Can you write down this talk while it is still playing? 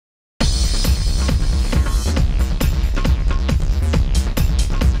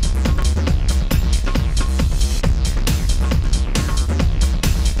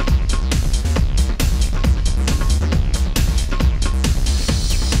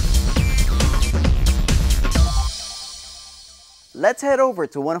Let's head over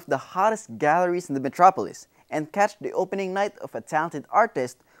to one of the hottest galleries in the metropolis and catch the opening night of a talented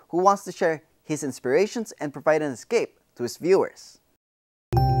artist who wants to share his inspirations and provide an escape to his viewers.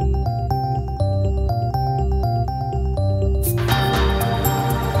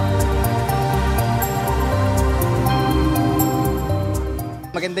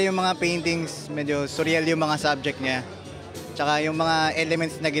 Maganda yung mga paintings, medyo surreal yung mga subject niya. Tsaka yung mga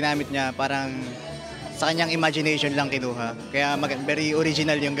elements na ginamit niya, parang sa kanyang imagination lang kinuha. Kaya very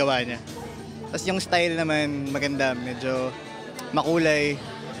original yung gawa niya. Tapos yung style naman maganda, medyo makulay.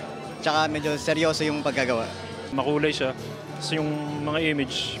 Tsaka medyo seryoso yung paggagawa. Makulay siya. Tapos yung mga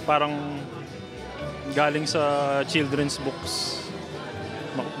image parang galing sa children's books.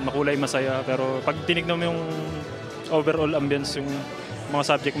 Makulay, masaya. Pero pag tinignan mo yung overall ambience, yung mga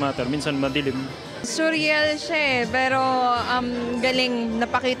subject matter, minsan madilim. Surreal siya pero galing.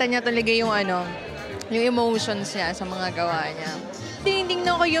 Napakita niya talaga yung yung emotions niya sa mga gawa niya.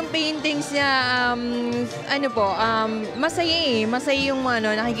 Tinitingnan ko yung paintings niya, masaya Masaya yung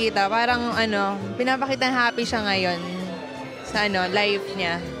nakikita. Parang pinapakita na happy siya ngayon sa life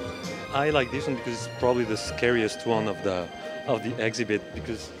niya. I like this one because it's probably the scariest one of the exhibit,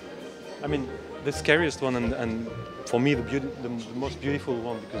 because I mean the scariest one and for me the most beautiful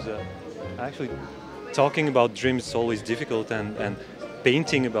one, because actually talking about dreams is always difficult, and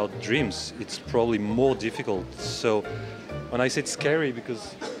painting about dreams it's probably more difficult. So when I said scary,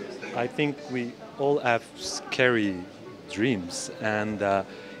 because I think we all have scary dreams, and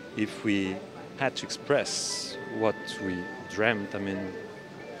if we had to express what we dreamt, I mean,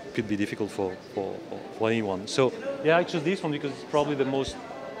 it could be difficult for anyone. So yeah, I chose this one because it's probably the most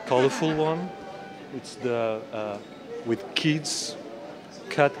colorful one. It's the with kids,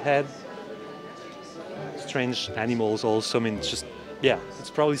 cut head, strange animals also. I mean, it's just, yeah, it's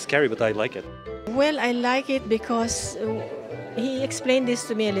probably scary, but I like it. Well, I like it because he explained this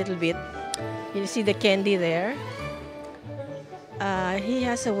to me a little bit. You see the candy there? He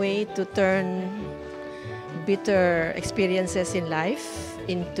has a way to turn bitter experiences in life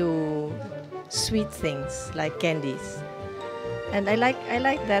into sweet things like candies. And I like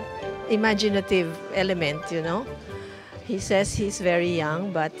that imaginative element, you know. He says he's very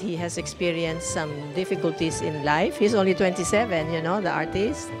young, but he has experienced some difficulties in life. He's only 27, you know, the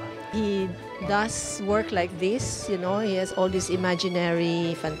artist. He does work like this, you know. He has all these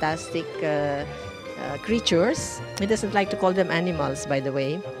imaginary, fantastic creatures. He doesn't like to call them animals, by the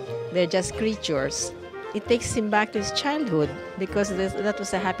way. They're just creatures. It takes him back to his childhood because that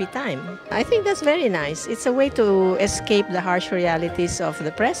was a happy time. I think that's very nice. It's a way to escape the harsh realities of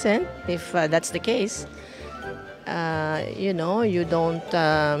the present, if that's the case. You know, you don't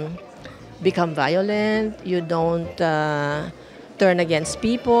become violent, you don't turn against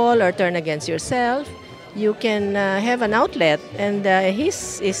people or turn against yourself. You can have an outlet, and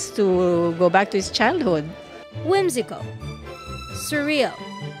his is to go back to his childhood. Whimsical, surreal,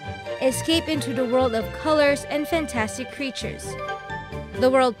 escape into the world of colors and fantastic creatures. The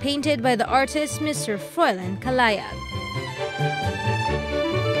world painted by the artist Mr. Froilan Kalayag.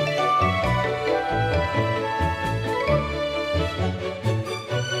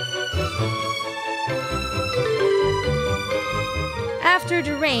 After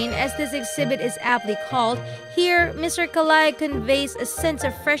the rain, as this exhibit is aptly called, here Mr. Kalayag conveys a sense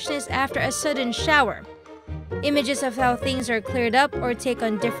of freshness after a sudden shower. Images of how things are cleared up or take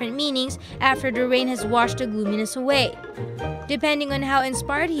on different meanings after the rain has washed the gloominess away. Depending on how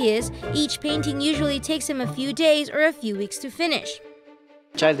inspired he is, each painting usually takes him a few days or a few weeks to finish.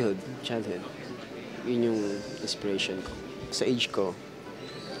 Childhood. Yun yung inspiration ko. Sa age ko,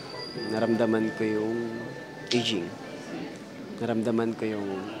 naramdaman ko yung aging. Naramdaman ko yung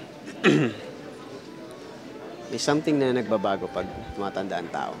may something na nagbabago pag tumatanda ang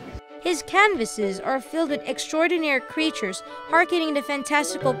tao. His canvases are filled with extraordinary creatures, hearkening the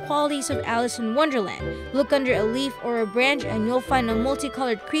fantastical qualities of Alice in Wonderland. Look under a leaf or a branch and you'll find a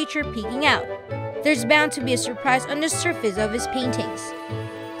multicolored creature peeking out. There's bound to be a surprise on the surface of his paintings.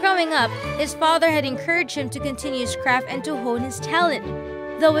 Growing up, his father had encouraged him to continue his craft and to hone his talent.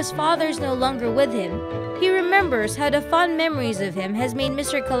 Though his father is no longer with him, he remembers how the fond memories of him has made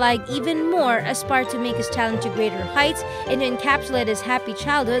Mr. Kalayag even more aspire to make his talent to greater heights and to encapsulate his happy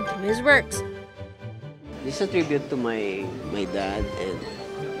childhood through his works. This is a tribute to my dad, and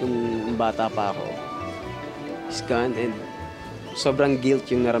yung bata pa ako, he's gone, and sobrang guilt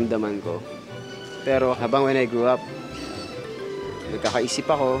yung naramdaman ko. Pero habang when I grew up, nagkakaisip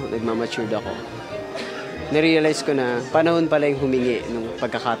ako, nagmamatured ako. Narealize ko na panahon pala yung humingi nung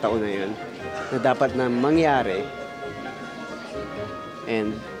pagkakataon na yun na dapat na mangyari,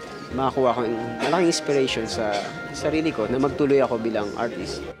 and makakuha ko malaking inspiration sa sarili ko na magtuloy ako bilang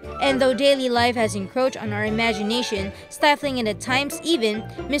artist. And though daily life has encroached on our imagination, stifling it at times even,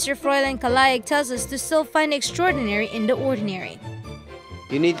 Mr. Froilan Calayag tells us to still find extraordinary in the ordinary.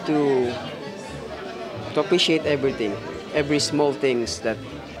 You need to appreciate everything, every small things that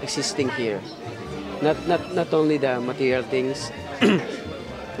existing here. Not only the material things.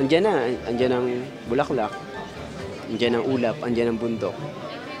 Andiyan ang bulaklak, andiyan ang ulap, andiyan ang bundok.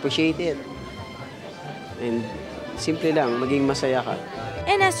 Appreciate it. And simple lang, maging masaya ka.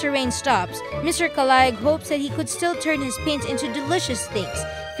 And as the rain stops, Mr. Calayag hopes that he could still turn his paints into delicious things,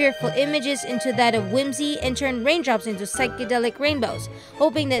 fearful images into that of whimsy, and turn raindrops into psychedelic rainbows,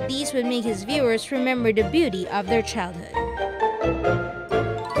 hoping that these would make his viewers remember the beauty of their childhood.